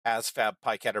ASVAB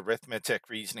PiCAT Arithmetic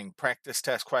Reasoning Practice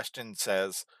Test question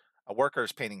says a worker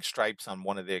is painting stripes on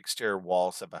one of the exterior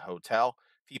walls of a hotel.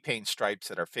 If he paints stripes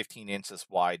that are 15 inches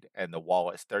wide and the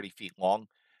wall is 30 feet long,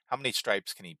 how many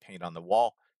stripes can he paint on the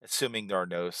wall, assuming there are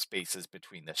no spaces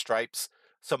between the stripes?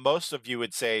 So, most of you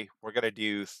would say we're going to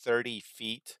do 30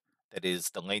 feet, that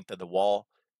is the length of the wall,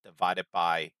 divided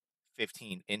by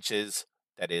 15 inches,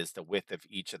 that is the width of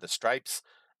each of the stripes.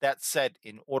 That said,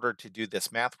 in order to do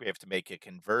this math, we have to make a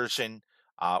conversion.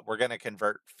 We're going to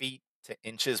convert feet to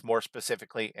inches more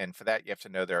specifically. And for that, you have to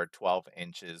know there are 12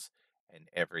 inches in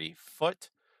every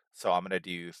foot. So I'm going to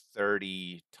do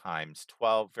 30 times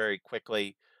 12 very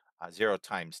quickly. 0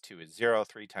 times 2 is 0.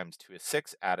 3 times 2 is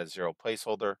 6. Add a 0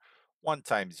 placeholder. 1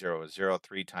 times 0 is 0.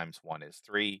 3 times 1 is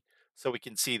 3. So we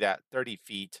can see that 30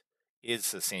 feet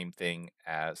is the same thing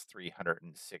as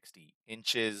 360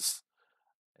 inches,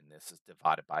 and this is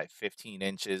divided by 15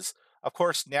 inches. Of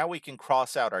course, now we can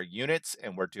cross out our units,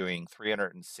 and we're doing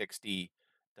 360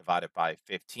 divided by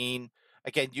 15.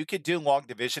 Again, you could do long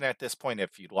division at this point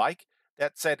if you'd like.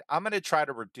 That said, I'm going to try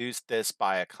to reduce this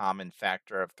by a common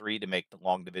factor of 3 to make the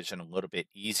long division a little bit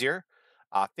easier.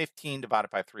 15 divided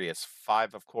by 3 is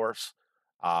 5, of course.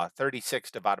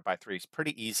 36 divided by 3 is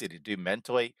pretty easy to do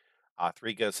mentally.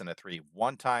 3 goes into 3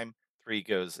 one time. 3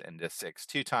 goes into 6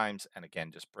 two times, and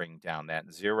again, just bring down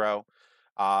that 0.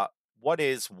 Uh, what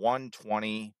is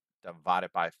 120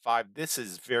 divided by 5? This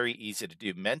is very easy to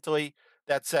do mentally.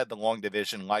 That said, the long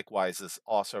division likewise is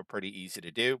also pretty easy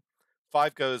to do.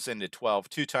 5 goes into 12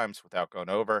 two times without going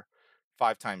over.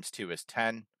 5 times 2 is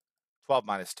 10. 12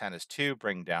 minus 10 is 2.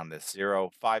 Bring down this 0.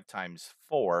 5 times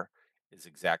 4 is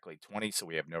exactly 20, so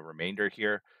we have no remainder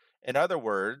here. In other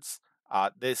words,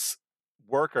 this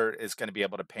worker is going to be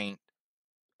able to paint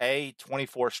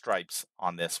 24 stripes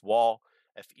on this wall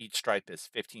if each stripe is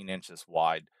 15 inches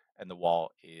wide and the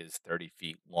wall is 30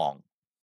 feet long.